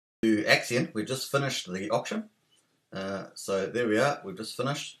To Axion, we just finished the auction. So there we are, we've just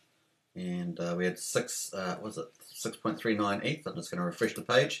finished, and we had 6.39 ETH. I'm just going to refresh the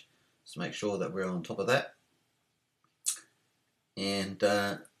page just to make sure that we're on top of that. And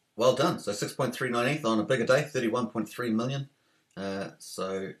well done. So 6.39 ETH on a bigger day, 31.3 million.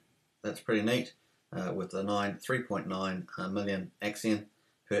 So that's pretty neat, with the 3.9 million Axion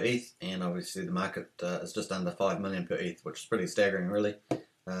per ETH, and obviously the market is just under 5 million per ETH, which is pretty staggering, really.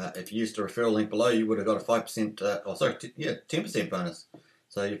 If you used the referral link below, you would have got a 5%, 10% bonus.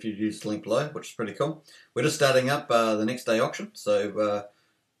 So if you used the link below, which is pretty cool. We're just starting up the next day auction. So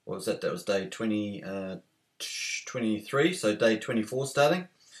what was that? That was day 23, so day 24 starting.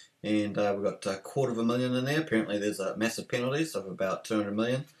 And we've got $250,000 in there. Apparently there's massive penalties of about 200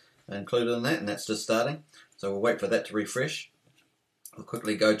 million included in that, and that's just starting. So we'll wait for that to refresh. We'll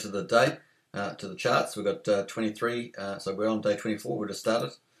quickly go to the day. To the charts, we've got 23, so we're on day 24, we just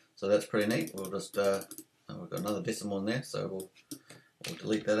started, so that's pretty neat. We'll just, we've got another decimal in there, so we'll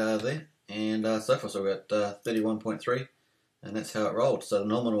delete that out of there, and so forth. So we've got 31.3, and that's how it rolled. So the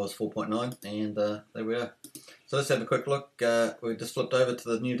nominal was 4.9, and there we are. So let's have a quick look. We just flipped over to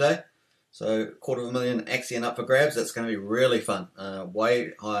the new day, so $250,000 Axion up for grabs. That's going to be really fun,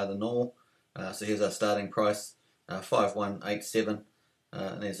 way higher than normal. So here's our starting price, 5187.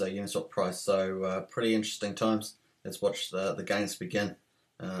 And there's a Uniswap price, so pretty interesting times. Let's watch the gains begin.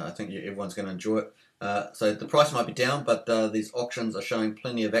 I think everyone's going to enjoy it. So the price might be down, but these auctions are showing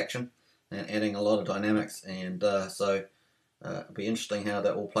plenty of action and adding a lot of dynamics, and so it'll be interesting how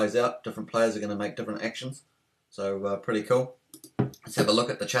that all plays out. Different players are going to make different actions, so pretty cool. Let's have a look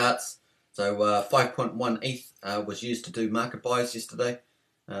at the charts. So 5.1 ETH was used to do market buys yesterday.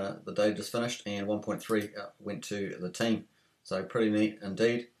 The day just finished, and 1.3 went to the team. So pretty neat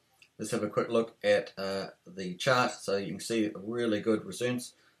indeed. Let's have a quick look at the chart, so you can see a really good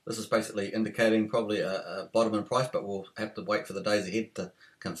resumes. This is basically indicating probably a bottom in price, but we'll have to wait for the days ahead to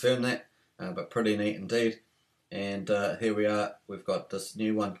confirm that. But pretty neat indeed. And here we are. We've got this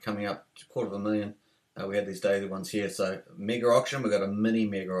new one coming up to $250,000. We had these daily ones here. So mega auction. We've got a mini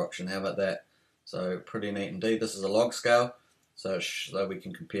mega auction. How about that? So pretty neat indeed. This is a log scale, so we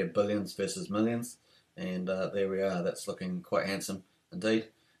can compare billions versus millions. And there we are, that's looking quite handsome indeed.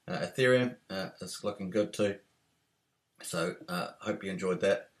 Ethereum is looking good too. So hope you enjoyed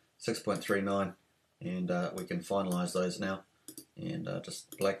that. 6.39, and we can finalize those now. And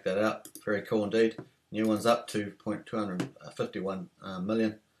just black that out. Very cool indeed. New one's up to 251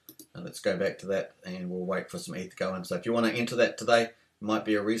 million. And let's go back to that, and we'll wait for some ETH to go in. So if you want to enter that today, it might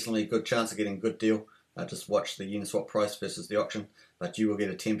be a reasonably good chance of getting a good deal. Just watch the Uniswap price versus the auction, but you will get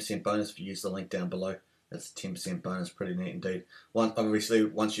a 10% bonus if you use the link down below. That's a 10% bonus, pretty neat indeed. Obviously,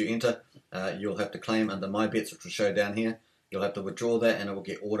 once you enter, you'll have to claim under My Bets, which will show down here. You'll have to withdraw that, and it will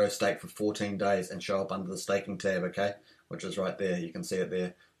get auto-staked for 14 days and show up under the staking tab, okay? Which is right there. You can see it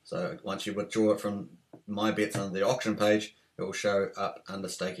there. So once you withdraw it from My Bets under the auction page, it will show up under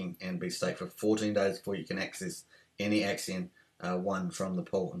staking and be staked for 14 days before you can access any Axion won from the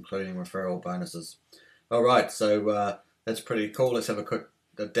pool, including referral bonuses. Alright, so that's pretty cool. Let's have a quick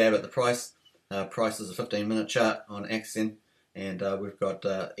dab at the price. Price is a 15-minute chart on Axion, and we've got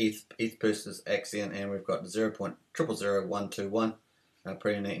ETH versus Axion, and we've got 0.000121.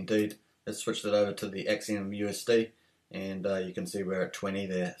 Pretty neat indeed. Let's switch that over to the Axion USD, and you can see we're at 20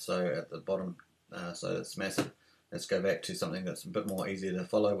 there, so at the bottom, so that's massive. Let's go back to something that's a bit more easier to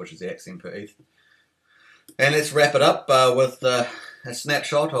follow, which is the Axion per ETH. And let's wrap it up with a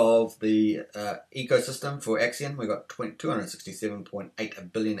snapshot of the ecosystem for Axion. We've got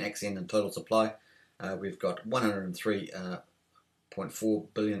 267.8 billion Axion in total supply. We've got 103.4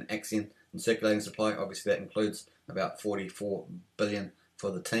 billion Axion in circulating supply. Obviously that includes about 44 billion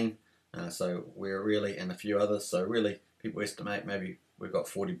for the team. So we're really, and a few others, so really people estimate maybe we've got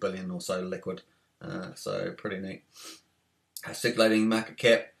 40 billion or so liquid. So pretty neat. Circulating market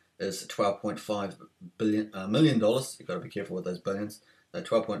cap is $12.5 million. You've got to be careful with those billions. So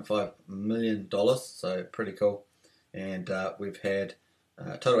 $12.5 million, so pretty cool. And we've had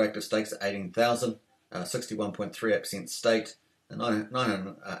total active stakes at 18,000, 61.38% staked, and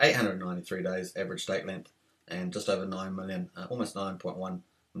 893 days average stake length, and just over 9 million, almost 9.1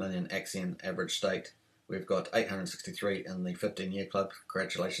 million Axion average staked. We've got 863 in the 15-year club.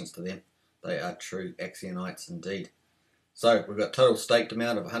 Congratulations to them. They are true Axionites indeed. So we've got total staked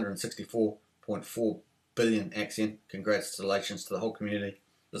amount of 164.4 billion Axion. Congratulations to the whole community.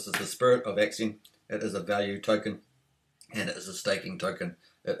 This is the spirit of Axion. It is a value token, and it is a staking token.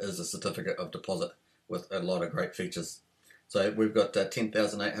 It is a certificate of deposit with a lot of great features. So we've got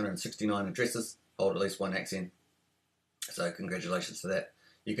 10,869 addresses, hold at least one Axion. So congratulations to that.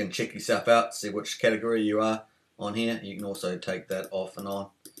 you can check yourself out, see which category you are on here. You can also take that off and on.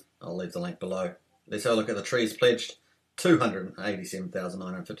 I'll leave the link below. Let's have a look at the trees pledged.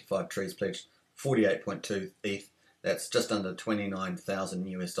 287,955 trees pledged, 48.2 ETH. That's just under 29,000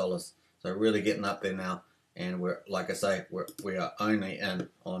 US dollars. So really getting up there now. And we're, like I say, we are only in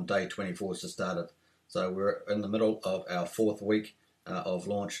on day 24 just started. So we're in the middle of our 4th week of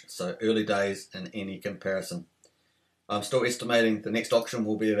launch. So early days in any comparison. I'm still estimating the next auction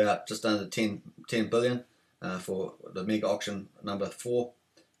will be about just under 10 billion for the mega auction number 4.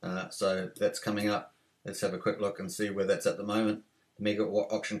 So that's coming up. Let's have a quick look and see where that's at the moment. The mega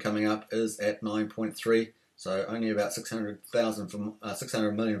auction coming up is at 9.3. So only about 600,000 from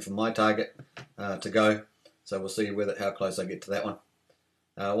 600 million from my target to go. So we'll see how close I get to that one.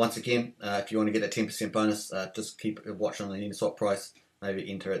 Once again, if you want to get a 10% bonus, just keep watching on the Uniswap price. Maybe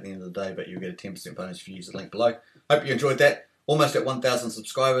enter at the end of the day, but you'll get a 10% bonus if you use the link below. Hope you enjoyed that. Almost at 1,000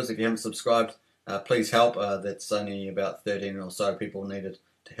 subscribers. If you haven't subscribed, please help. That's only about 13 or so people needed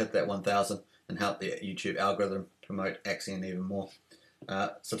to hit that 1,000 and help the YouTube algorithm promote Axion even more.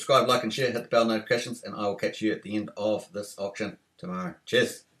 Subscribe, like and share, hit the bell notifications, and I will catch you at the end of this auction tomorrow.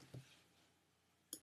 Cheers.